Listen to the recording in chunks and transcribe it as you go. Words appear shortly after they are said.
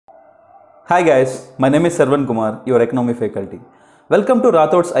Hi guys, my name is Sarvan Kumar, your economy faculty. Welcome to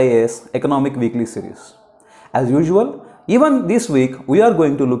Rathod's IAS Economic Weekly Series. As usual, even this week we are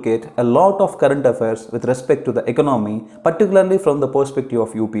going to look at a lot of current affairs with respect to the economy, particularly from the perspective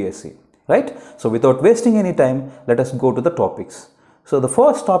of UPSC. Right? So without wasting any time, let us go to the topics. So the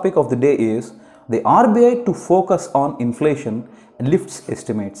first topic of the day is the RBI to focus on inflation lifts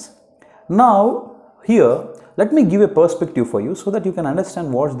estimates. Now here let me give a perspective for you so that you can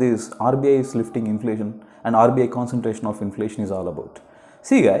understand what this RBI is lifting inflation and RBI concentration of inflation is all about.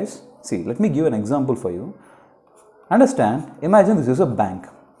 See guys, let me give an example for you. Understand, imagine this is a bank.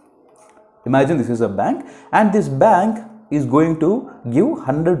 Imagine this is a bank and this bank is going to give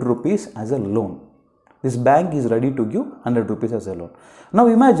 100 rupees as a loan. This bank is ready to give 100 rupees as a loan. Now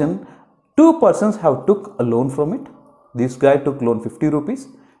imagine two persons have took a loan from it. This guy took loan 50 rupees.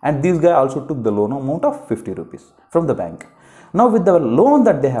 And this guy also took the loan amount of 50 rupees from the bank. Now with the loan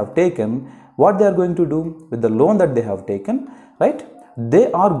that they have taken, what they are going to do with the loan that they have taken, right?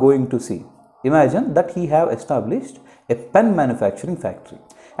 They are going to see. Imagine that he have established a pen manufacturing factory.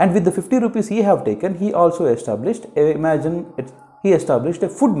 And with the 50 rupees he have taken, he also established, he established a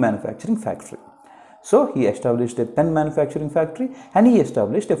food manufacturing factory. So he established a pen manufacturing factory and he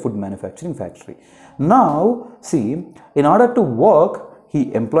established a food manufacturing factory. Now see, in order to work,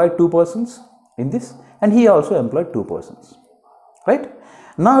 he employed two persons in this and he also employed two persons, right?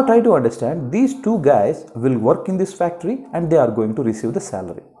 Now try to understand, these two guys will work in this factory and they are going to receive the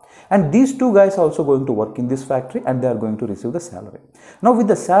salary. And these two guys also going to work in this factory and they are going to receive the salary. Now with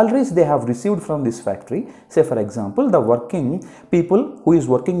the salaries they have received from this factory, say for example, the working people who is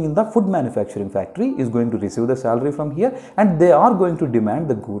working in the food manufacturing factory is going to receive the salary from here and they are going to demand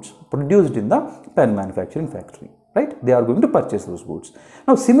the goods produced in the pen manufacturing factory. Right? They are going to purchase those goods.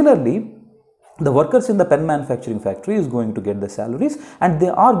 Now similarly, the workers in the pen manufacturing factory is going to get the salaries and they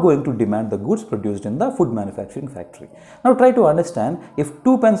are going to demand the goods produced in the food manufacturing factory. Now try to understand, if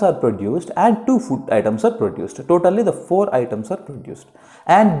two pens are produced and two food items are produced, totally the 4 items are produced.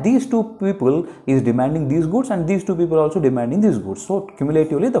 And these two people is demanding these goods and these two people also demanding these goods. So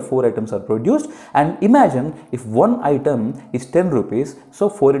cumulatively the 4 items are produced, and imagine if one item is 10 rupees, so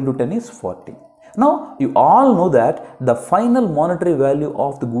 4 into 10 is 40. Now, you all know that the final monetary value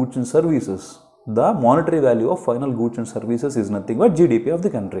of the goods and services, the monetary value of final goods and services is nothing but GDP of the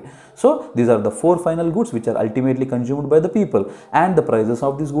country. So, these are the 4 final goods which are ultimately consumed by the people, and the prices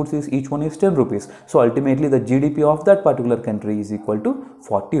of these goods is each one is 10 rupees. So, ultimately the GDP of that particular country is equal to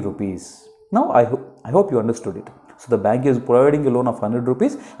 40 rupees. Now, I hope you understood it. So the bank is providing a loan of 100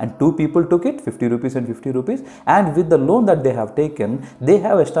 rupees and two people took it, 50 rupees and 50 rupees, and with the loan that they have taken, they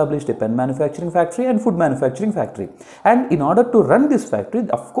have established a pen manufacturing factory and food manufacturing factory. And in order to run this factory,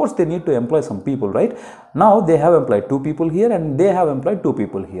 of course they need to employ some people, right? Now they have employed 2 people here and they have employed 2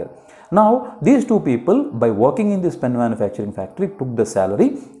 people here. Now these 2 people, by working in this pen manufacturing factory, took the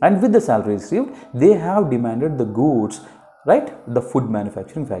salary, and with the salary received, they have demanded the goods, right, the food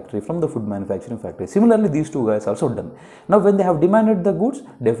manufacturing factory, from the food manufacturing factory. Similarly, these two guys also done. Now when they have demanded the goods,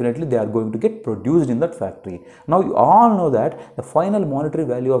 definitely they are going to get produced in that factory. Now you all know that the final monetary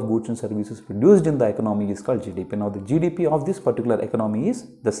value of goods and services produced in the economy is called GDP. Now the GDP of this particular economy is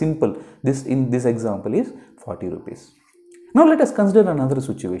in this example is 40 rupees. Now let us consider another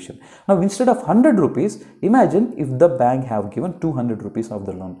situation. Now instead of 100 rupees, imagine if the bank have given 200 rupees of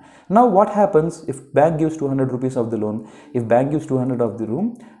the loan. Now what happens if bank gives 200 rupees of the loan? If bank gives 200 of the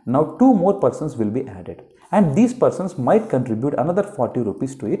loan, now 2 more persons will be added. And these persons might contribute another 40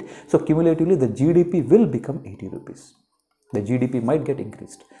 rupees to it. So cumulatively the GDP will become 80 rupees. The GDP might get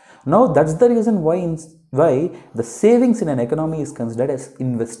increased. Now that's the reason why the savings in an economy is considered as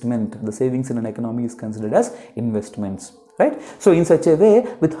investment. The savings in an economy is considered as investments. Right? So in such a way,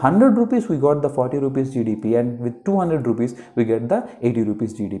 with 100 rupees we got the 40 rupees GDP, and with 200 rupees we get the 80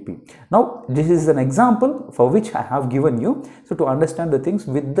 rupees GDP. Now this is an example for which I have given you. So to understand the things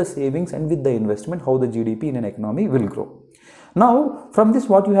with the savings and with the investment, how the GDP in an economy will grow. Now from this,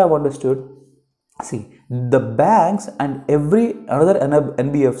 what you have understood, see, the banks and every other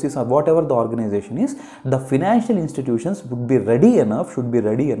NBFCs or whatever the organization is, the financial institutions should be ready enough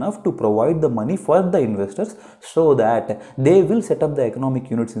to provide the money for the investors, so that they will set up the economic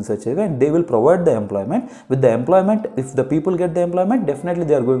units in such a way and they will provide the employment. With the employment, if the people get the employment, definitely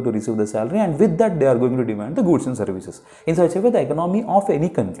they are going to receive the salary, and with that they are going to demand the goods and services. In such a way, the economy of any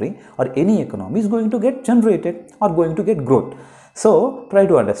country or any economy is going to get generated or going to get growth. So try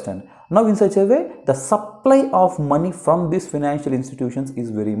to understand. Now in such a way, the supply of money from these financial institutions is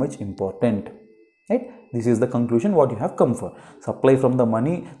very much important. Right? This is the conclusion what you have come for. Supply from the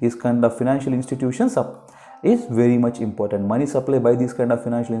money, these kind of financial institutions is very much important. Money supply by these kind of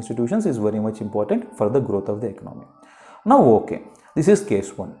financial institutions is very much important for the growth of the economy. Now, okay, this is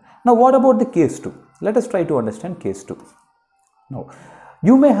case 1. Now, what about the case 2? Let us try to understand case 2. Now,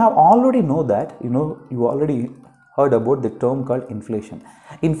 you may have already know that, you already heard about the term called inflation.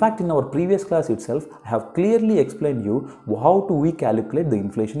 In fact, in our previous class itself, I have clearly explained you how do we calculate the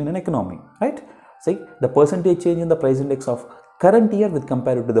inflation in an economy, right? See, the percentage change in the price index of current year with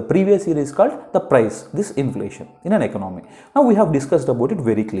compared to the previous year is called the price, this inflation in an economy. Now, we have discussed about it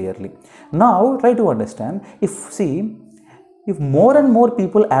very clearly. Now, try to understand, if more and more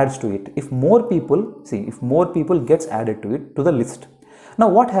people adds to it, if more people gets added to it, to the list. Now,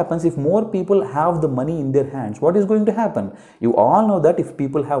 what happens if more people have the money in their hands? What is going to happen? You all know that if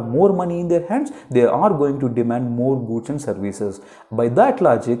people have more money in their hands, they are going to demand more goods and services. By that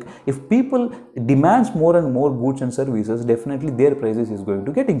logic, if people demands more and more goods and services, definitely their prices is going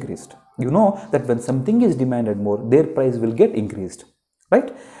to get increased. You know that when something is demanded more, their price will get increased,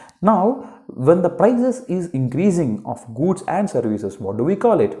 right? Now, when the prices is increasing of goods and services, what do we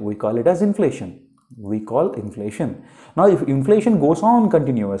call it? We call it as inflation. We call inflation. Now, if inflation goes on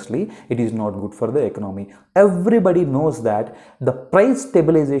continuously, it is not good for the economy. Everybody knows that the price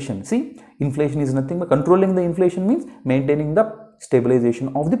stabilization, inflation is nothing but controlling the inflation means maintaining the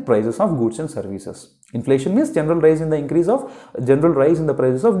stabilization of the prices of goods and services. Inflation means general rise in the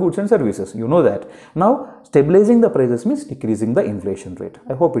prices of goods and services. You know that. Now, stabilizing the prices means decreasing the inflation rate.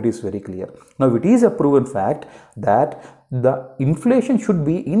 I hope it is very clear. Now, it is a proven fact that the inflation should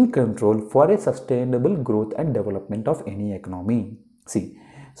be in control for a sustainable growth and development of any economy.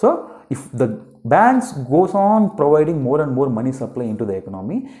 So if the banks goes on providing more and more money supply into the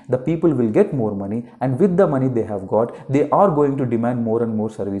economy, the people will get more money, and with the money they have got, they are going to demand more and more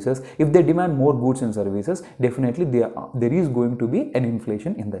services. If they demand more goods and services, definitely there is going to be an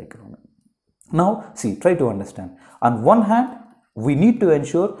inflation in the economy. Now, try to understand. On one hand, we need to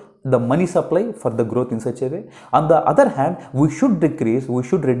ensure the money supply for the growth in such a way. On the other hand, we should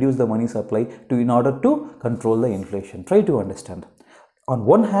reduce the money supply in order to control the inflation. Try to understand. On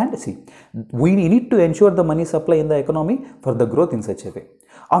one hand, we need to ensure the money supply in the economy for the growth in such a way.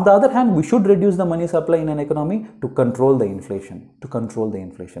 On the other hand, we should reduce the money supply in an economy to control the inflation.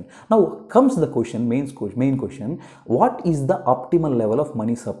 Now comes the main question, what is the optimal level of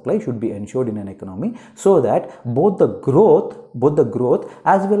money supply should be ensured in an economy so that both the growth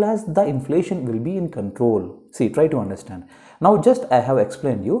as well as the inflation will be in control? Try to understand. Now, just I have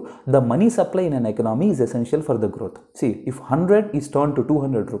explained you, the money supply in an economy is essential for the growth. If 100 is turned to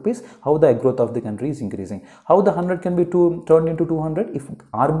 200 rupees, how the growth of the country is increasing? How the 100 can be turned into 200? If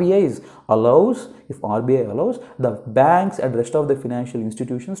RBI allows the banks and rest of the financial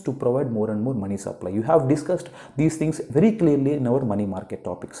institutions to provide more and more money supply. You have discussed these things very clearly in our money market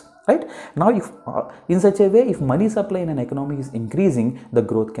topics, right? Now, if in such a way, if money supply in an economy is increasing, the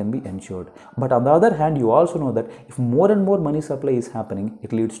growth can be ensured. But on the other hand, you also know that if more and more money supply is happening,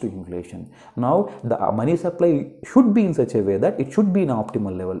 it leads to inflation. Now, the money supply should be in such a way that it should be in an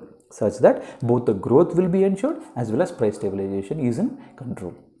optimal level, such that both the growth will be ensured as well as price stabilization is in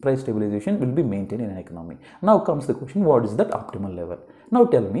control. Price stabilization will be maintained in an economy. Now comes the question, what is that optimal level? Now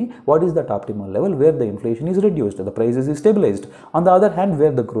tell me, what is that optimal level where the inflation is reduced, the prices is stabilized, on the other hand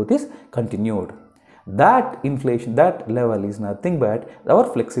where the growth is continued? That level is nothing but our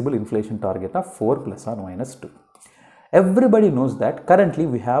flexible inflation target of 4 plus or minus 2. Everybody knows that currently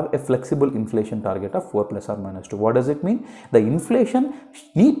we have a flexible inflation target of 4 plus or minus 2. What does it mean? The inflation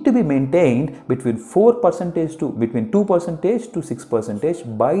need to be maintained between 4% to between 2% to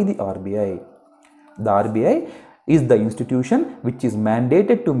 6% by the RBI. The RBI is the institution which is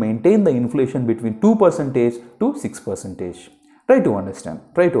mandated to maintain the inflation between 2% to 6%. Try to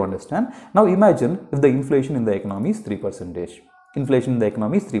understand. Now imagine if the inflation in the economy is 3%. Inflation in the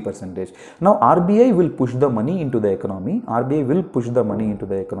economy is 3%. Now RBI will push the money into the economy.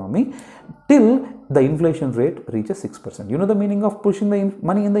 Till the inflation rate reaches 6%. You know the meaning of pushing the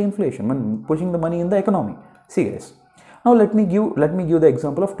money in the inflation, pushing the money in the economy. See guys. Now let me give the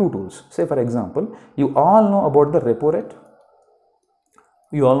example of two tools. Say for example, you all know about the repo rate.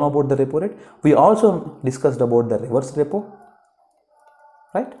 We also discussed about the reverse repo.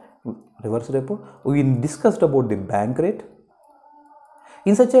 Right? Reverse repo. We discussed about the bank rate.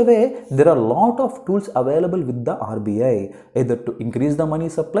 In such a way, there are a lot of tools available with the RBI, either to increase the money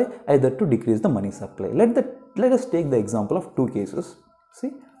supply, either to decrease the money supply. Let us take the example of two cases.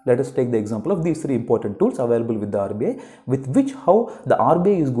 Let us take the example of these three important tools available with the RBI, with which how the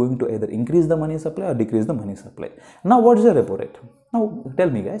RBI is going to either increase the money supply or decrease the money supply. Now, what is the repo rate? Now, tell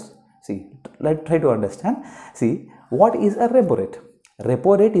me guys. Let's try to understand. What is a repo rate?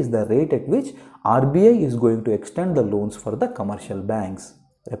 Repo rate is the rate at which RBI is going to extend the loans for the commercial banks.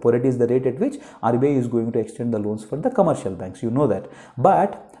 Repo rate is the rate at which RBI is going to extend the loans for the commercial banks. You know that.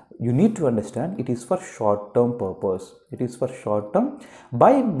 But you need to understand it is for short-term purpose. It is for short-term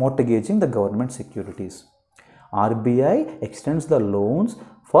by mortgaging the government securities. RBI extends the loans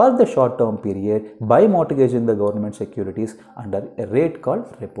for the short-term period by mortgaging the government securities under a rate called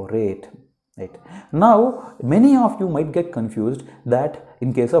repo rate. Right. Now, many of you might get confused that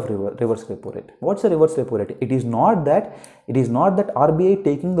in case of reverse repo rate. What's a reverse repo rate? It is not that RBI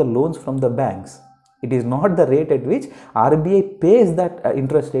taking the loans from the banks. It is not the rate at which RBI pays that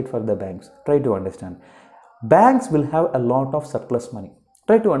interest rate for the banks. Try to understand. Banks will have a lot of surplus money.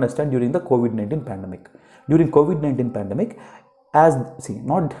 Try to understand during the COVID-19 pandemic. During COVID-19 pandemic,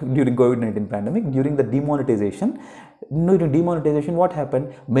 not during COVID-19 pandemic, during the demonetization, what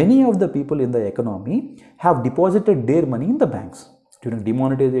happened? Many of the people in the economy have deposited their money in the banks. During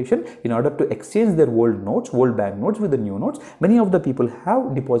demonetization, in order to exchange their old bank notes with the new notes, many of the people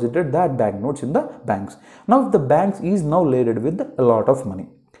have deposited that bank notes in the banks. Now, the banks is now loaded with a lot of money.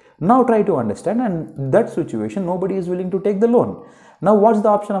 Now, try to understand, and in that situation, nobody is willing to take the loan. Now, what's the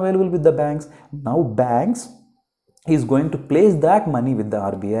option available with the banks? Now, banks is going to place that money with the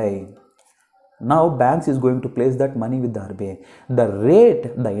RBI. Now, banks is going to place that money with the RBI.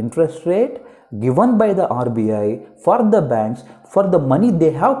 The interest rate given by the RBI for the banks for the money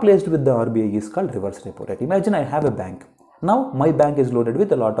they have placed with the RBI is called reverse repo rate. Imagine I have a bank. Now, my bank is loaded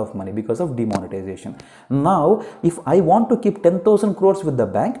with a lot of money because of demonetization. Now, if I want to keep 10,000 crores with the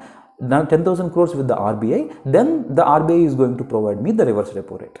bank, now 10,000 crores with the RBI, then the RBI is going to provide me the reverse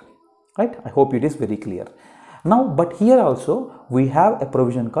repo rate. Right? I hope it is very clear. Now, but here also we have a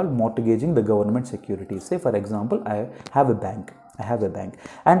provision called mortgaging the government securities. Say for example, I have a bank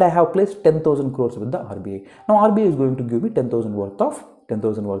and I have placed 10,000 crores with the RBI. Now, RBI is going to give me 10,000 worth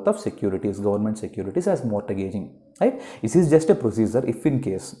of securities, government securities as mortgaging. Right? This is just a procedure. If in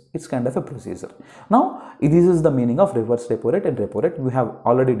case, it's kind of a procedure. Now, this is the meaning of reverse repo rate and repo rate. We have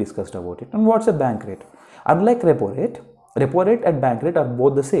already discussed about it. And what's a bank rate? Unlike repo rate and bank rate are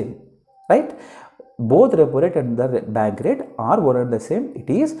both the same. Right? Both repo rate and the bank rate are one and the same. It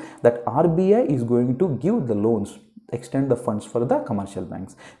is that RBI is going to give the loans, extend the funds for the commercial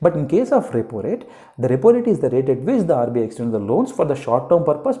banks. But in case of repo rate, the repo rate is the rate at which the RBI extends the loans for the short-term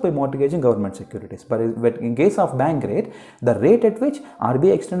purpose by mortgaging government securities. But in case of bank rate, the rate at which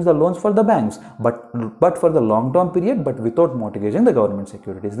RBI extends the loans for the banks, but for the long-term period, but without mortgaging the government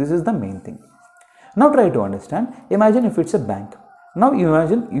securities. This is the main thing. Now try to understand. Imagine if it's a bank. Now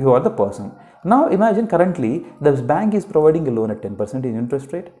imagine you are the person. Now imagine currently this bank is providing a loan at 10%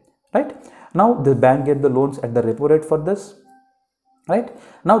 interest rate, right? Now the bank get the loans at the repo rate for this, right?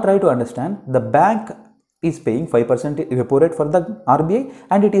 Now try to understand, the bank is paying 5% repo rate for the RBI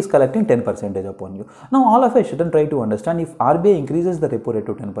and it is collecting 10% upon you. Now all of us shouldn't try to understand, if RBI increases the repo rate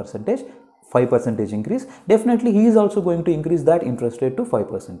to 10%, 5% increase, definitely he is also going to increase that interest rate to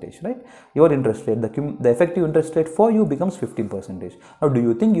 5%, right? Your interest rate, the effective interest rate for you becomes 15%. Now, do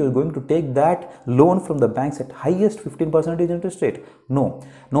you think you are going to take that loan from the banks at highest 15% interest rate? No,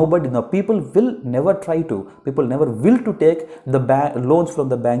 nobody. Now, people never will to take the loans from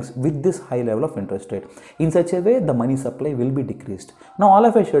the banks with this high level of interest rate. In such a way, the money supply will be decreased. Now, all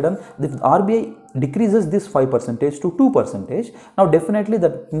of a sudden, if RBI decreases this 5% to 2%, now definitely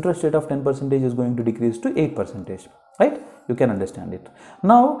the interest rate of 10% is going to decrease to 8%, right? You can understand it.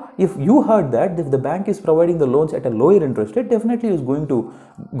 Now, if you heard that if the bank is providing the loans at a lower interest rate, definitely is going to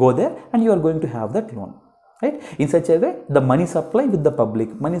go there and you are going to have that loan. Right? In such a way, the money supply with the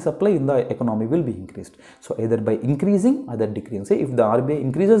public, money supply in the economy will be increased. So, either by increasing or decreasing. Say, if the RBI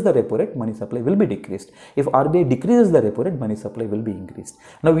increases the repo rate, money supply will be decreased. If RBI decreases the repo rate, money supply will be increased.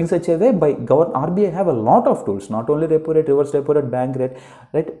 Now, in such a way, RBI have a lot of tools, not only repo rate, reverse repo rate, bank rate,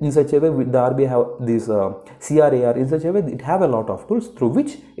 right? In such a way, the RBI have this CRAR. In such a way, it have a lot of tools through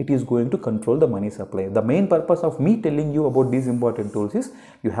which it is going to control the money supply. The main purpose of me telling you about these important tools is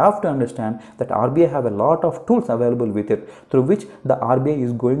you have to understand that RBI have a lot of tools available with it through which the RBI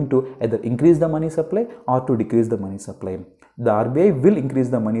is going to either increase the money supply or to decrease the money supply. The RBI will increase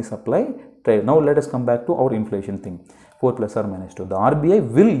the money supply. Now let us come back to our inflation thing, 4 plus or minus 2. The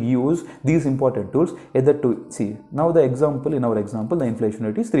RBI will use these important tools either to see. Now in our example, the inflation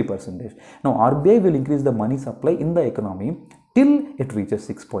rate is 3%. Now RBI will increase the money supply in the economy till it reaches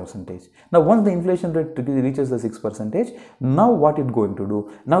 6%. Now once the inflation rate reaches the 6%, now what it going to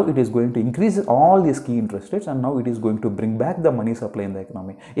do? Now it is going to increase all these key interest rates, and now it is going to bring back the money supply in the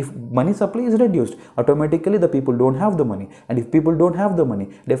economy. If money supply is reduced, automatically the people don't have the money, and if people don't have the money,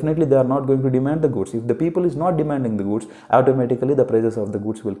 definitely they are not going to demand the goods. If the people is not demanding the goods, automatically the prices of the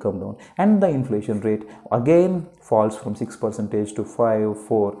goods will come down, and the inflation rate again falls from 6% to 5,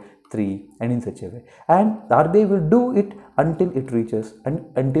 4, 3, and in such a way. And the RBI will do it until it reaches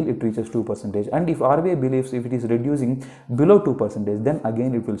 2%. And if RBI believes if it is reducing below 2%, then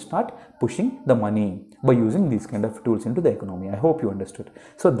again it will start pushing the money by using these kind of tools into the economy. I hope you understood.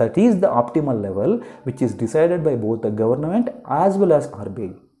 So that is the optimal level which is decided by both the government as well as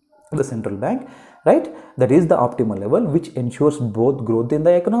RBI, the central bank, right? That is the optimal level which ensures both growth in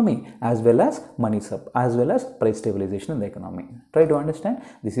the economy as well as money as well as price stabilization in the economy. Try to understand.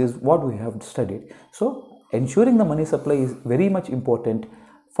 This is what we have studied. So ensuring the money supply is very much important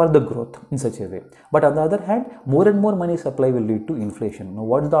for the growth in such a way. But on the other hand, more and more money supply will lead to inflation. Now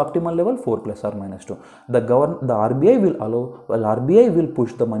what is the optimal level? 4 plus or minus 2. The RBI RBI will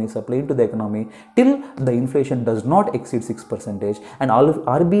push the money supply into the economy till the inflation does not exceed 6%, and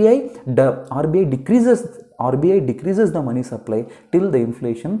RBI decreases the money supply till the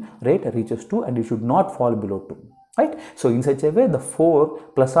inflation rate reaches 2, and it should not fall below 2, right? So in such a way, the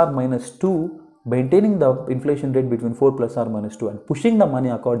 4 plus or minus 2, maintaining the inflation rate between 4 plus or minus 2 and pushing the money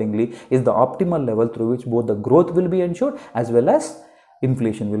accordingly is the optimal level through which both the growth will be ensured as well as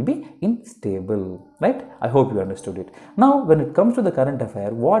inflation will be stable, right? I hope you understood it. Now when it comes to the current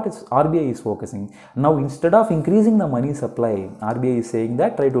affair, what is RBI is focusing now? Instead of increasing the money supply, RBI is saying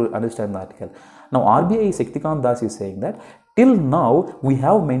that, try to understand the article. Now RBI Shaktikant Das is saying that till now we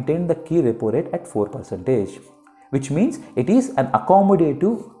have maintained the key repo rate at 4%, which means it is an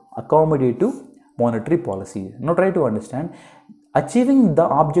accommodative monetary policy. Now try to understand. Achieving the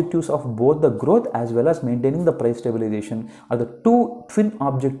objectives of both the growth as well as maintaining the price stabilization are the two twin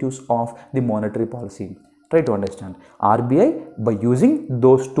objectives of the monetary policy. Try to understand. RBI, by using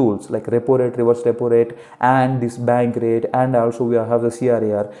those tools like repo rate, reverse repo rate, and this bank rate, and also we have the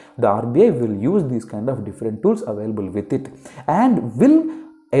CRAR, the RBI will use these kind of different tools available with it and will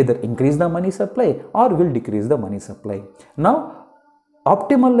either increase the money supply or will decrease the money supply. Now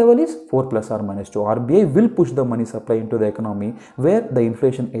optimal level is 4 plus or minus 2. RBI will push the money supply into the economy where the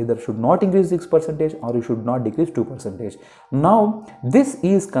inflation either should not increase 6% or it should not decrease 2%. Now this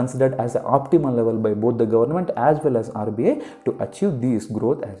is considered as the optimal level by both the government as well as RBI to achieve this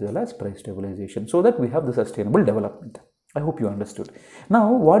growth as well as price stabilization, so that we have the sustainable development. I hope you understood.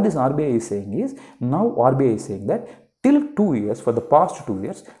 Now what this RBI is saying is, now RBI is saying that till 2 years, for the past 2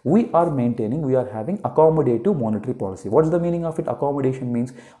 years, we are having accommodative monetary policy. What is the meaning of it? Accommodation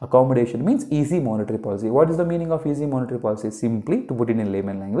means easy monetary policy. What is the meaning of easy monetary policy? Simply, to put it in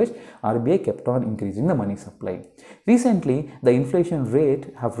layman language, RBI kept on increasing the money supply. Recently, the inflation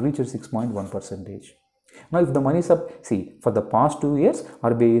rate have reached 6.1%. Now, if the money for the past 2 years,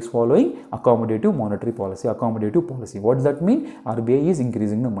 RBI is following accommodative monetary policy, What does that mean? RBI is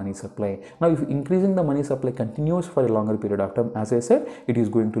increasing the money supply. Now, if increasing the money supply continues for a longer period of time, as I said, it is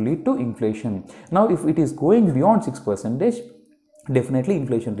going to lead to inflation. Now, if it is going beyond 6%, definitely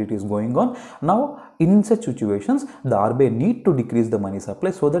inflation rate is going on. Now in such situations, the RBI need to decrease the money supply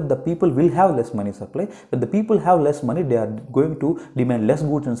so that the people will have less money supply. When the people have less money, they are going to demand less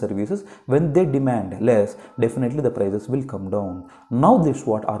goods and services. When they demand less, definitely the prices will come down. Now this is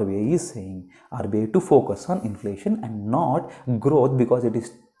what RBI is saying. RBI to focus on inflation and not growth, because it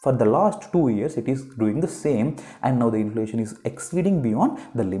is for the last 2 years it is doing the same, and now the inflation is exceeding beyond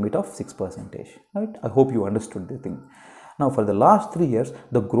the limit of 6%. Right? I hope you understood the thing. Now for the last 3 years,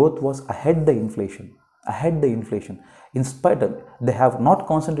 the growth was ahead the inflation. In spite of, they have not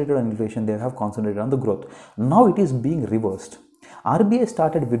concentrated on inflation, they have concentrated on the growth. Now it is being reversed. RBI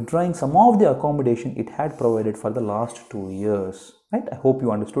started withdrawing some of the accommodation it had provided for the last 2 years. Right? I hope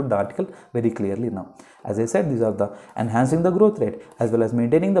you understood the article very clearly now. As I said, these are the enhancing the growth rate as well as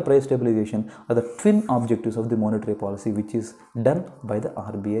maintaining the price stabilization are the twin objectives of the monetary policy which is done by the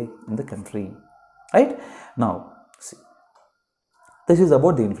RBI in the country. Right? Now, see. This is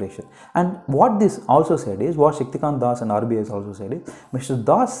about the inflation. And what this also said is, what Shaktikant Das and RBI has also said is, Mr.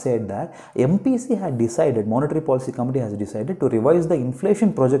 Das said that MPC had decided, Monetary Policy Committee has decided to revise the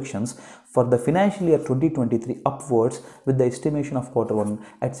inflation projections for the financial year 2023 upwards with the estimation of Q1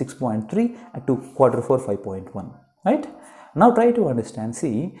 at 6.3 and to Q4 5.1. Right? Now try to understand,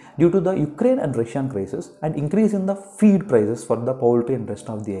 see, due to the Ukraine and Russian crisis and increase in the feed prices for the poultry and rest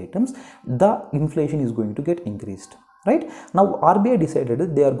of the items, the inflation is going to get increased. right? Now RBI decided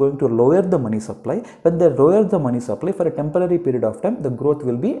that they are going to lower the money supply. When they lower the money supply for a temporary period of time, the growth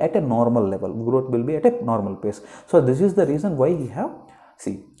will be at a normal level, growth will be at a normal pace. So this is the reason why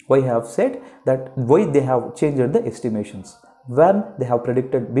why I have said that why they have changed the estimations when they have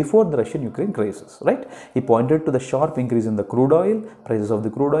predicted before the Russian-Ukraine crisis, right? He pointed to the sharp increase in the crude oil, prices of the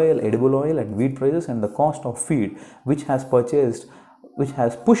crude oil, edible oil and wheat prices, and the cost of feed, which has pushed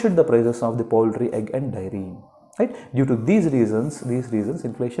the prices of the poultry, egg and dairy. Right? Due to these reasons,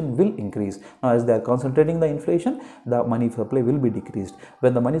 inflation will increase. Now, as they are concentrating the inflation, the money supply will be decreased.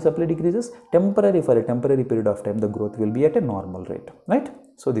 When the money supply decreases, for a temporary period of time, the growth will be at a normal rate. Right?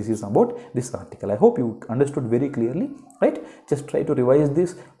 So, this is about this article. I hope you understood very clearly. Right? Just try to revise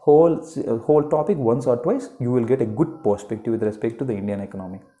this whole topic once or twice. You will get a good perspective with respect to the Indian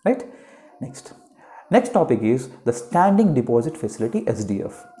economy. Right? Next topic is the standing deposit facility,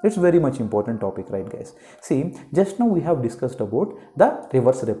 SDF. It's very much important topic, right guys? See, just now we have discussed about the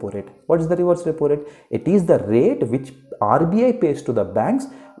reverse repo rate. What is the reverse repo rate? It is the rate which RBI pays to the banks,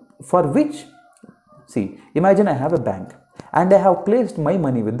 for which, see, imagine I have a bank and I have placed my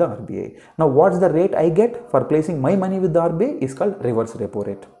money with the RBI. Now what's the rate I get for placing my money with the RBI is called reverse repo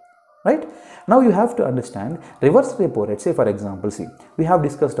rate. Right? Now you have to understand reverse repo rate. Say for example, see, we have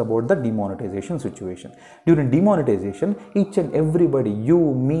discussed about the demonetization situation. During demonetization, each and everybody, you,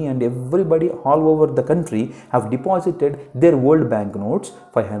 me and everybody all over the country have deposited their old bank notes,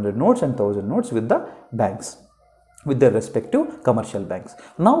 500 notes and 1000 notes with the banks, with their respective commercial banks.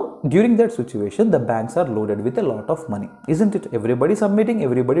 Now during that situation, the banks are loaded with a lot of money, isn't it? Everybody submitting,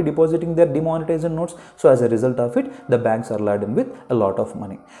 everybody depositing their demonetized notes. So as a result of it, the banks are laden with a lot of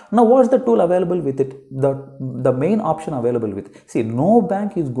money. Now what's the tool available with it? The main option available with, see, no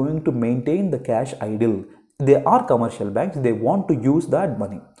bank is going to maintain the cash idle. They are commercial banks, they want to use that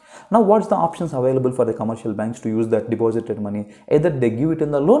money. Now what's the options available for the commercial banks to use that deposited money? Either they give it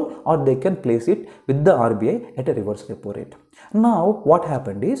in the loan or they can place it with the RBI at a reverse repo rate. Now what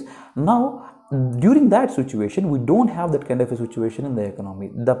happened is, now during that situation, we don't have that kind of a situation in the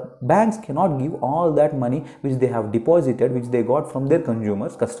economy. The banks cannot give all that money which they have deposited, which they got from their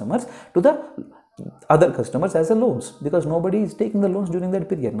customers to the other customers as a loans, because nobody is taking the loans during that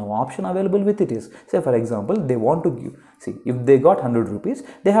period. Now option available with it is, say for example, they want to give, see, if they got 100 rupees,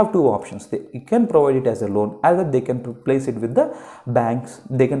 they have two options. They can provide it as a loan, either they can place it with the banks,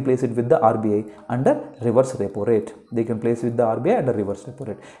 they can place it with the RBI under reverse repo rate. They can place it with the RBI under reverse repo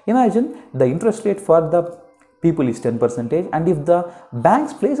rate. Imagine the interest rate for the people is 10%, and if the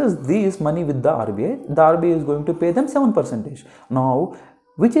banks places this money with the RBI is going to pay them 7%. Now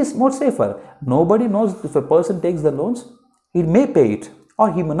which is more safer? Nobody knows if a person takes the loans, he may pay it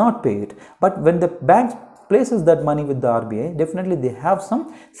or he may not pay it. But when the bank places that money with the RBI, definitely they have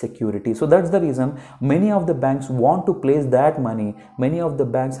some security. So that's the reason many of the banks want to place that money. Many of the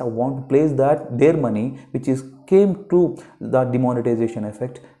banks want to place their money, which came to the demonetization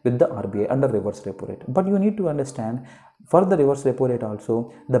effect with the RBI under reverse repo rate. But you need to understand, for the reverse repo rate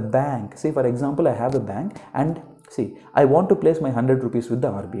also, the bank, say for example, I have a bank and see, I want to place my 100 rupees with the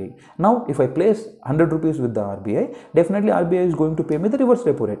RBI. Now, if I place 100 rupees with the RBI, definitely RBI is going to pay me the reverse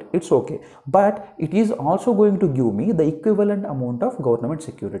repo rate. It's okay. But it is also going to give me the equivalent amount of government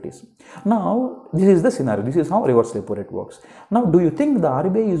securities. Now, this is the scenario. This is how reverse repo rate works. Now, do you think the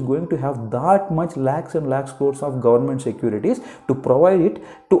RBI is going to have that much lakhs and lakhs crores of government securities to provide it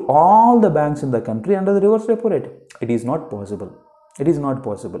to all the banks in the country under the reverse repo rate? It is not possible. It is not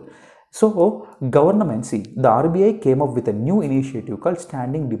possible. So, government, see, the RBI came up with a new initiative called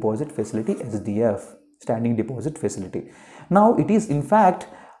Standing Deposit Facility, SDF, Standing Deposit Facility. Now, it is in fact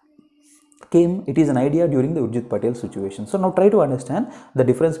it is an idea during the Urjit Patel situation. So, now try to understand the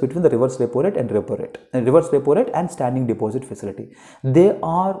difference between the reverse repo rate and repo rate, reverse repo rate and standing deposit facility. They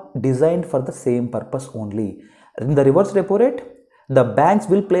are designed for the same purpose only. In the reverse repo rate, the banks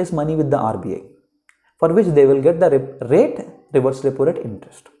will place money with the RBI, for which they will get the reverse repo rate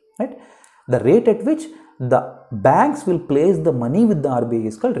interest. Right? The rate at which the banks will place the money with the RBI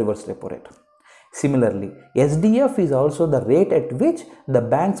is called reverse repo rate. Similarly, SDF is also the rate at which the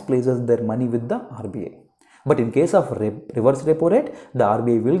banks places their money with the RBI. But in case of reverse repo rate, the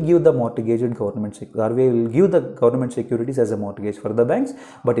RBI will give the mortgaged government, RBI will give the government securities as a mortgage for the banks.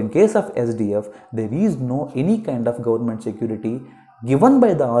 But in case of SDF, there is no any kind of government security given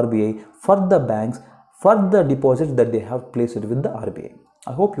by the RBI for the banks for the deposits that they have placed with the RBI.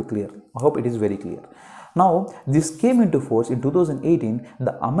 I hope you clear. I hope it is very clear. Now, this came into force in 2018,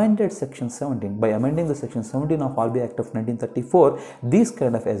 the amended section 17. By amending the section 17 of RBI Act of 1934, this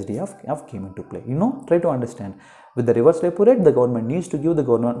kind of SDF came into play. Try to understand. With the reverse repo rate, the government needs to give the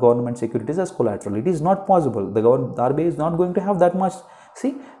government securities as collateral. It is not possible. The RBI is not going to have that much.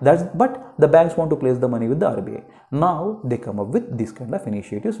 But the banks want to place the money with the RBI. Now, they come up with this kind of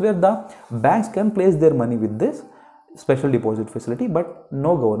initiatives where the banks can place their money with this special deposit facility, but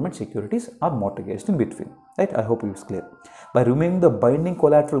no government securities are mortgaged in between. Right? I hope it is clear. By removing the binding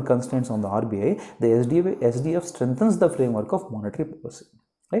collateral constraints on the RBI, the SDF strengthens the framework of monetary policy.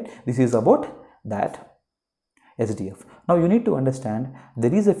 Right? This is about that SDF. Now you need to understand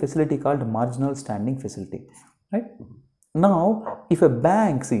there is a facility called marginal standing facility. Right? Now, if a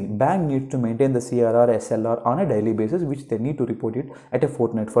bank needs to maintain the CRR, SLR on a daily basis, which they need to report it at a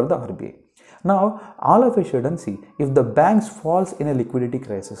fortnight for the RBI. Now, all of a sudden, if the banks falls in a liquidity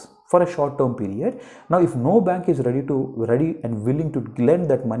crisis for a short-term period, now if no bank is ready and willing to lend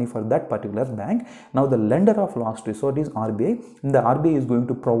that money for that particular bank, now the lender of last resort is RBI, and the RBI is going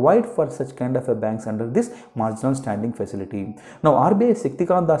to provide for such kind of a banks under this marginal standing facility. Now, RBI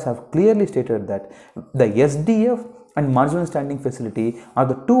Shaktikant Das have clearly stated that the SDF and marginal standing facility are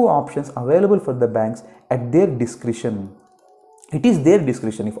the two options available for the banks at their discretion. It is their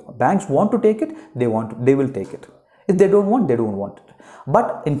discretion. If banks want to take it, they will take it. If they don't want, they don't want it.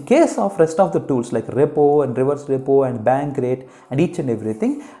 But in case of rest of the tools like repo and reverse repo and bank rate and each and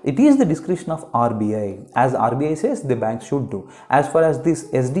everything, it is the discretion of RBI. As RBI says, the banks should do. As far as this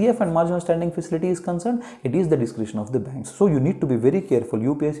SDF and marginal standing facility is concerned, it is the discretion of the banks. So you need to be very careful.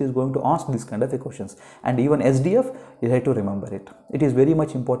 UPSC is going to ask this kind of questions. And even SDF, you have to remember it. It is very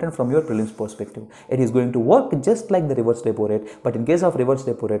much important from your prelims perspective. It is going to work just like the reverse repo rate. But in case of reverse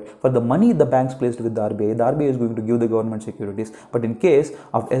repo rate, for the money the banks placed with the RBI is going to give the government securities. But in case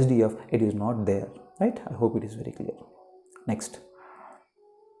of SDF, it is not there. Right? I hope it is very clear. Next.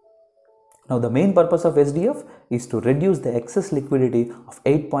 Now, the main purpose of SDF is to reduce the excess liquidity of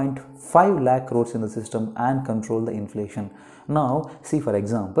 8.5 lakh crores in the system and control the inflation. Now, see, for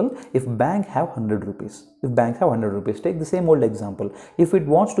example, if bank have 100 rupees, take the same old example. If it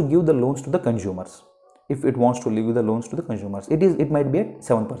wants to give the loans to the consumers, it might be at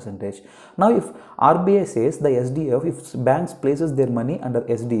 7%. Now, if RBI says the SDF, if banks places their money under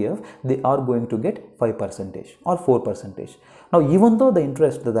SDF, they are going to get 5% or 4%. Now, even though the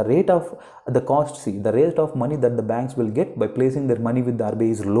interest, the rate of the cost, the rate of money that the banks will get by placing their money with the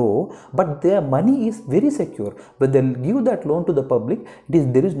RBI is low, but their money is very secure. When they give that loan to the public,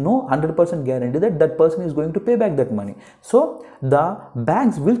 there is no 100% guarantee that that person is going to pay back that money. So, the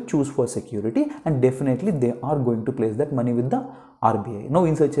banks will choose for security, and definitely they are going to place that money with the RBI. Now,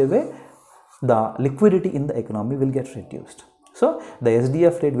 in such a way, the liquidity in the economy will get reduced. So, the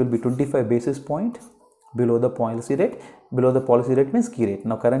SDF rate will be 25 basis point below the policy rate. Below the policy rate means key rate.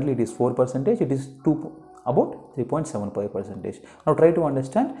 Now, currently it is 4%, it is about 3.75%. Now, try to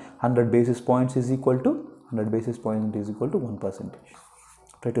understand 100 basis points is equal to 1%.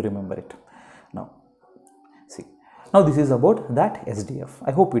 Try to remember it. Now, see. Now, this is about that SDF.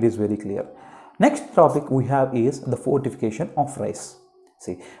 I hope it is very clear. Next topic we have is the fortification of rice.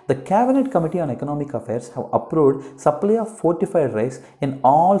 See, the Cabinet Committee on Economic Affairs have approved supply of fortified rice in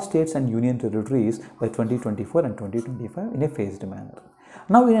all states and union territories by 2024 and 2025 in a phased manner.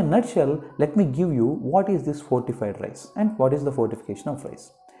 Now, in a nutshell, let me give you what is this fortified rice and what is the fortification of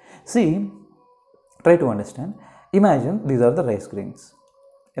rice. See, try to understand. Imagine these are the rice grains.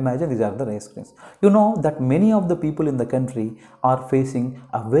 You know that many of the people in the country are facing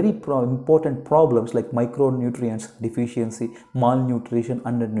a very important problems like micronutrients deficiency, malnutrition,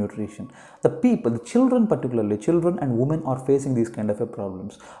 undernutrition. The children particularly, children and women are facing these kind of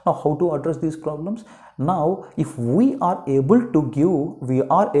problems. Now, how to address these problems? Now, if we are able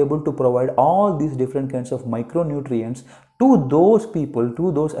to provide all these different kinds of micronutrients to those people,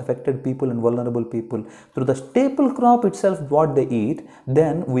 to those affected people and vulnerable people through the staple crop itself, what they eat,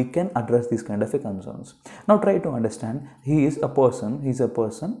 then we can address these kind of concerns. Now, try to understand. He's a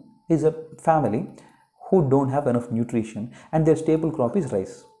family who don't have enough nutrition and their staple crop is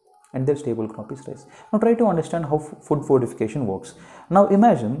rice. Now, try to understand how food fortification works. Now,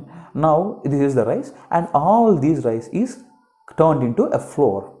 imagine, now this is the rice and all these rice is turned into a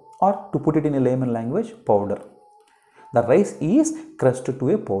flour, or to put it in a layman language, powder. The rice is crushed to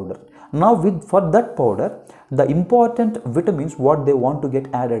a powder. Now for that powder, the important vitamins what they want to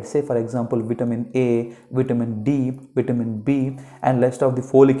get added, say for example vitamin A, vitamin D, vitamin B, and rest of the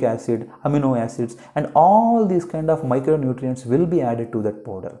folic acid, amino acids, and all these kind of micronutrients will be added to that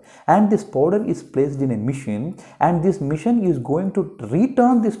powder, and this powder is placed in a machine, and this machine is going to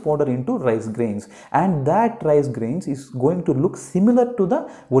return this powder into rice grains, and that rice grains is going to look similar to the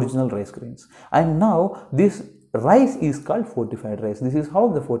original rice grains, and now this rice is called fortified rice. This is how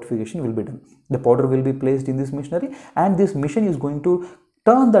the fortification will be done. The powder will be placed in this machinery, and this machine is going to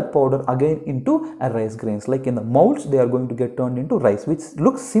turn that powder again into a rice grains. Like in the molds, they are going to get turned into rice, which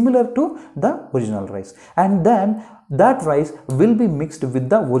looks similar to the original rice, and then that rice will be mixed with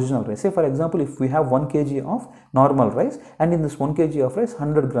the original rice. Say for example, if we have 1 kg of normal rice, and in this 1 kg of rice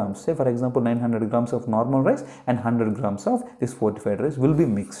 100 grams, say for example 900 grams of normal rice and 100 grams of this fortified rice will be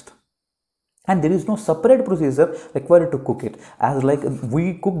mixed, and there is no separate procedure required to cook it, as like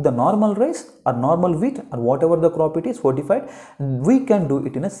we cook the normal rice or normal wheat or whatever the crop it is fortified, we can do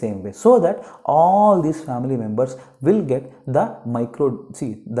it in the same way, so that all these family members will get the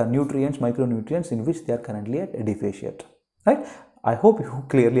micronutrients in which they are currently at deficient, right? I hope you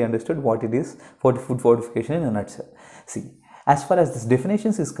clearly understood what it is for food fortification in a nutshell. See, as far as this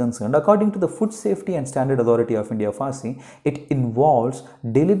definitions is concerned, according to the Food Safety and Standard Authority of India (FASI), it involves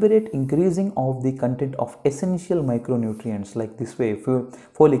deliberate increasing of the content of essential micronutrients like this way,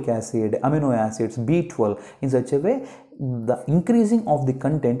 folic acid, amino acids, B12, in such a way the increasing of the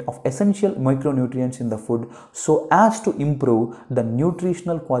content of essential micronutrients in the food so as to improve the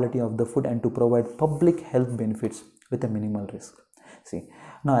nutritional quality of the food and to provide public health benefits with a minimal risk. See,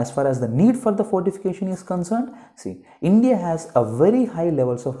 now as far as the need for the fortification is concerned, see, India has a very high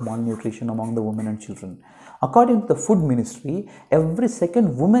levels of malnutrition among the women and children. According to the Food Ministry, every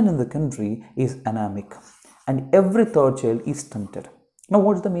second woman in the country is anemic and every third child is stunted. Now,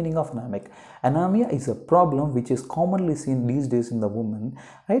 what's the meaning of anemic? Anemia is a problem which is commonly seen these days in the women,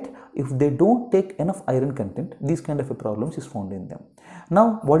 right? If they don't take enough iron content, these kind of a problems is found in them.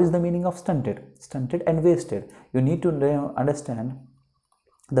 Now, what is the meaning of stunted? Stunted and wasted. You need to understand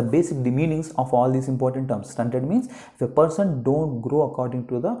the basic meanings of all these important terms. Stunted means if a person don't grow according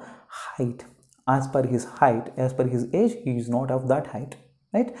to the height, as per his height, as per his age, he is not of that height,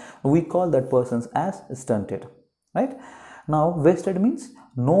 right? We call that persons as stunted, right? Now, wasted means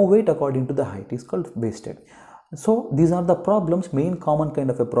no weight according to the height is called wasted. So these are the problems, main common kind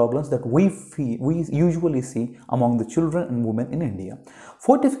of a problems that we usually see among the children and women in India.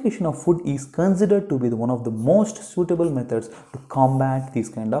 Fortification of food is considered to be one of the most suitable methods to combat these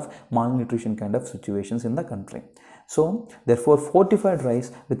kind of malnutrition kind of situations in the country. So therefore, fortified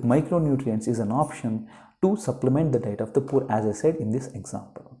rice with micronutrients is an option to supplement the diet of the poor, as I said in this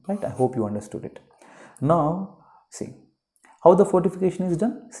example, right? I hope you understood it. Now, see how the fortification is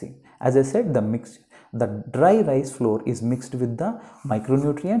done. See, as I said, the dry rice flour is mixed with the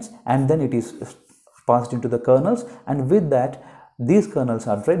micronutrients, and then it is passed into the kernels, and with that these kernels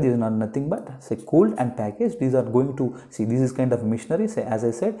are dry. These are nothing but say cooled and packaged. These are going to see, this is kind of machinery. Say, as I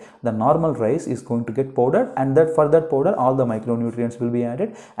said, the normal rice is going to get powdered, and that for that powder all the micronutrients will be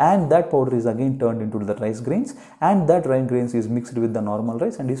added, and that powder is again turned into the rice grains, and that rice grains is mixed with the normal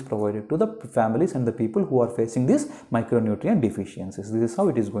rice and is provided to the families and the people who are facing these micronutrient deficiencies. This is how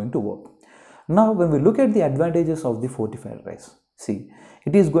it is going to work. Now, when we look at the advantages of the fortified rice, see,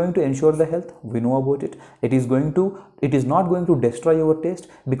 it is going to ensure the health. We know about it. It is not going to destroy your taste,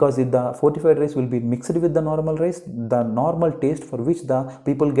 because if the fortified rice will be mixed with the normal rice, the normal taste for which the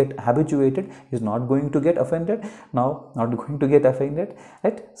people get habituated is not going to get offended. Now, not going to get offended,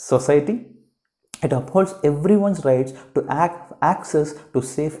 right? Society, it upholds everyone's rights to access to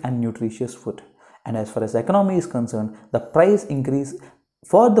safe and nutritious food. And as far as economy is concerned, the price increase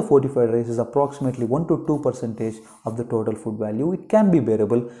for the fortified rice is approximately 1 to 2% of the total food value. It can be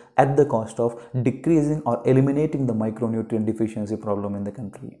bearable at the cost of decreasing or eliminating the micronutrient deficiency problem in the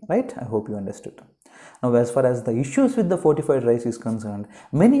country, right? I hope you understood. Now, as far as the issues with the fortified rice is concerned,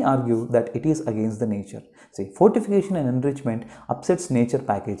 many argue that it is against the nature. See, fortification and enrichment upsets nature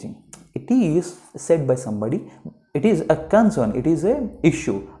packaging. It is said by somebody, it is a concern, it is an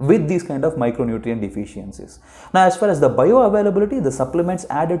issue with these kind of micronutrient deficiencies. Now, as far as the bioavailability, the supplements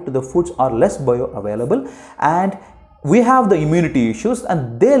added to the foods are less bioavailable, and we have the immunity issues,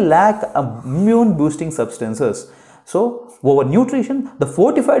 and they lack immune boosting substances. So, over nutrition, the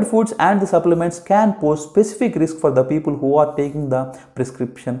fortified foods and the supplements can pose specific risk for the people who are taking the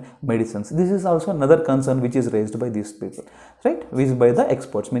prescription medicines. This is also another concern which is raised by these people, right? Which is by the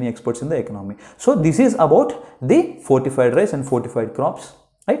experts, many experts in the economy. So, this is about the fortified rice and fortified crops,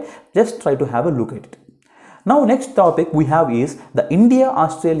 right? Just try to have a look at it. Now next topic we have is the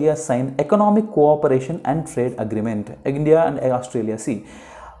India-Australia signed economic cooperation and trade agreement. India and Australia, see,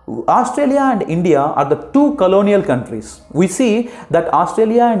 Australia and India are the two colonial countries. We see that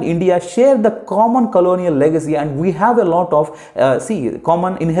Australia and India share the common colonial legacy, and we have a lot of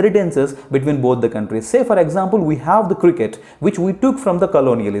common inheritances between both the countries. Say for example, we have the cricket, which we took from the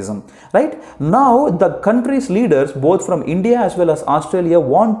colonialism, right? Now the country's leaders both from India as well as Australia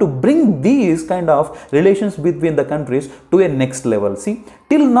want to bring these kind of relations between the countries to a next level. See,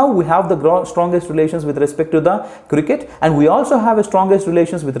 till now we have the strongest relations with respect to the cricket, and we also have a strongest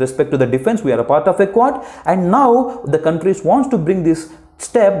relations with respect to the defense. We are a part of a quad, and now the countries wants to bring this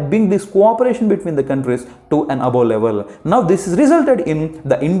bring this cooperation between the countries to an above level. Now this is resulted in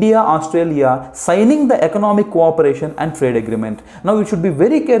the India-Australia signing the economic cooperation and trade agreement. Now you should be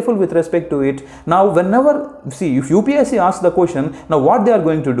very careful with respect to it. Now whenever, see, if UPSC asks the question, now what they are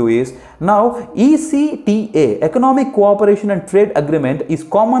going to do is, now ECTA, economic cooperation and trade agreement, is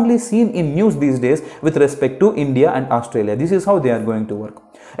commonly seen in news these days with respect to India and Australia. This is how they are going to work.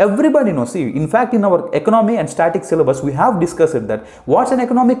 Everybody knows, see, in fact in our economy and static syllabus we have discussed that what's an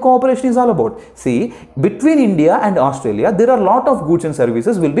economic cooperation is all about. See, between India and Australia there are a lot of goods and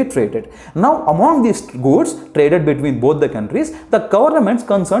services will be traded. Now among these goods traded between both the countries, the governments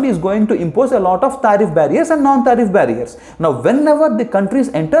concerned is going to impose a lot of tariff barriers and non-tariff barriers. Now whenever the countries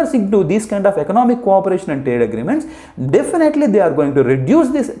enters into these kind of economic cooperation and trade agreements, definitely they are going to reduce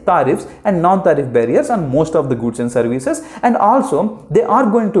these tariffs and non-tariff barriers on most of the goods and services, and also they are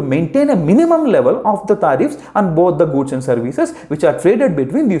going to maintain a minimum level of the tariffs on both the goods and services which are traded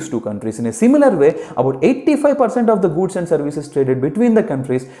between these two countries. In a similar way, about 85% of the goods and services traded between the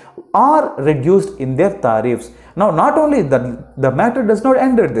countries are reduced in their tariffs. Now not only that, the matter does not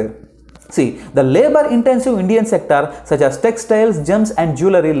end there. See, the labor-intensive Indian sector such as textiles, gems and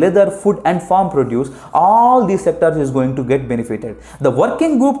jewelry, leather, food and farm produce, all these sectors is going to get benefited. The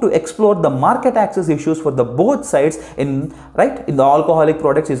working group to explore the market access issues for the both sides in the alcoholic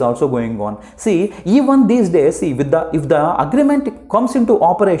products is also going on. See, even these days, see, if the agreement comes into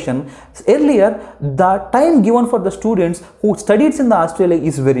operation, earlier the time given for the students who studied in the Australia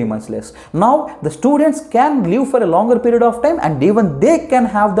is very much less. Now the students can live for a longer period of time, and even they can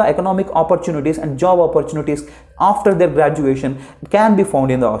have the economic opportunities and job opportunities after their graduation can be found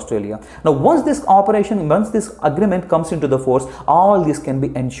in the Australia. Now once this agreement comes into the force, all this can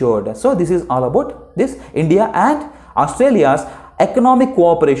be ensured. So this is all about this India and Australia's economic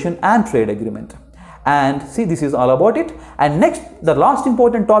cooperation and trade agreement. And see, this is all about it. And next, the last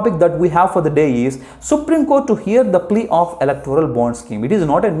important topic that we have for the day is Supreme Court to hear the plea of electoral bond scheme. It is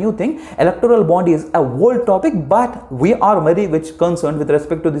not a new thing. Electoral bond is a old topic, but we are very much concerned with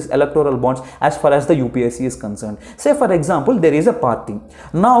respect to this electoral bonds as far as the UPSC is concerned. Say for example, there is a party.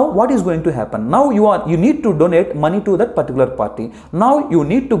 Now what is going to happen? Now you need to donate money to that particular party. Now you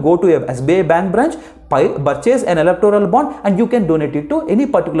need to go to a SBI bank branch, purchase an electoral bond, and you can donate it to any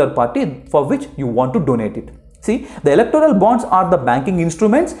particular party for which you want to donate it. See, the electoral bonds are the banking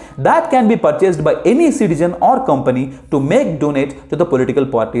instruments that can be purchased by any citizen or company to make donate to the political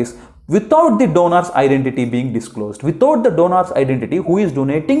parties without the donor's identity being disclosed. Without the donor's identity, who is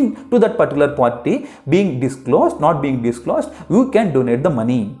donating to that particular party being disclosed, not being disclosed, you can donate the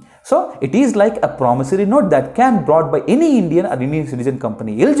money. So it is like a promissory note that can be brought by any Indian or any citizen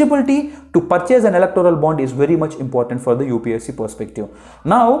company. Eligibility to purchase an electoral bond is very much important for the UPSC perspective.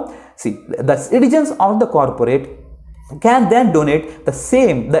 Now see, the citizens of the corporate can then donate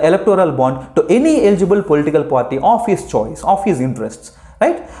the electoral bond to any eligible political party of his choice, of his interests.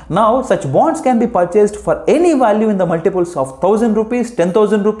 Right? Now such bonds can be purchased for any value in the multiples of 1000 rupees,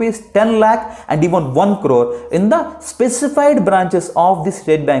 10,000 rupees, 10 lakh and even 1 crore in the specified branches of the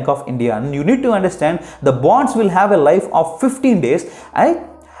State Bank of India. And you need to understand the bonds will have a life of 15 days, right?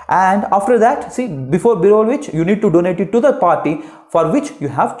 And after that, see, before which you need to donate it to the party for which you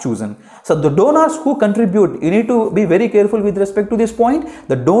have chosen. So the donors who contribute, you need to be very careful with respect to this point.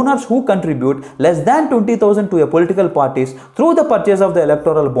 The donors who contribute less than 20,000 to a political parties through the purchase of the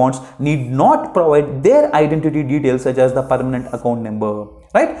electoral bonds need not provide their identity details such as the permanent account number.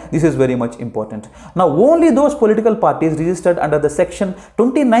 Right? This is very much important. Now only those political parties registered under the section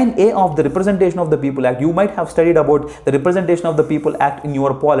 29A of the Representation of the People Act. You might have studied about the Representation of the People Act in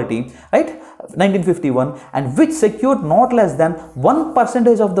your polity, right? 1951, and which secured not less than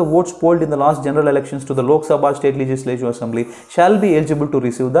 1% of the votes polled in the last general elections to the Lok Sabha State Legislative Assembly shall be eligible to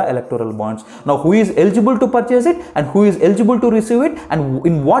receive the electoral bonds. Now, who is eligible to purchase it and who is eligible to receive it, and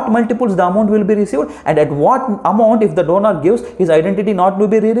in what multiples the amount will be received, and at what amount if the donor gives his identity not to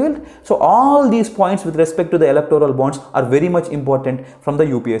be revealed. So all these points with respect to the electoral bonds are very much important from the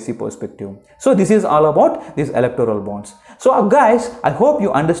UPSC perspective. So this is all about these electoral bonds. So guys, I hope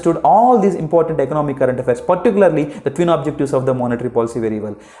you understood all these important economic current affairs, particularly the twin objectives of the monetary policy very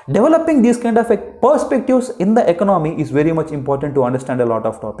well. Developing these kind of perspectives in the economy is very much important to understand a lot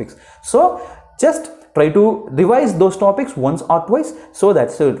of topics. So just try to revise those topics once or twice,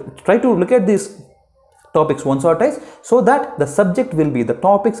 try to look at these topics once or twice, so that the subject will be, the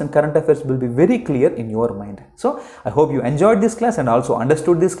topics and current affairs will be very clear in your mind. So I hope you enjoyed this class and also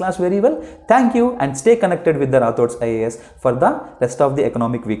understood this class very well. Thank you, and stay connected with the Rathods IAS for the rest of the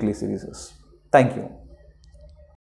economic weekly series. Thank you.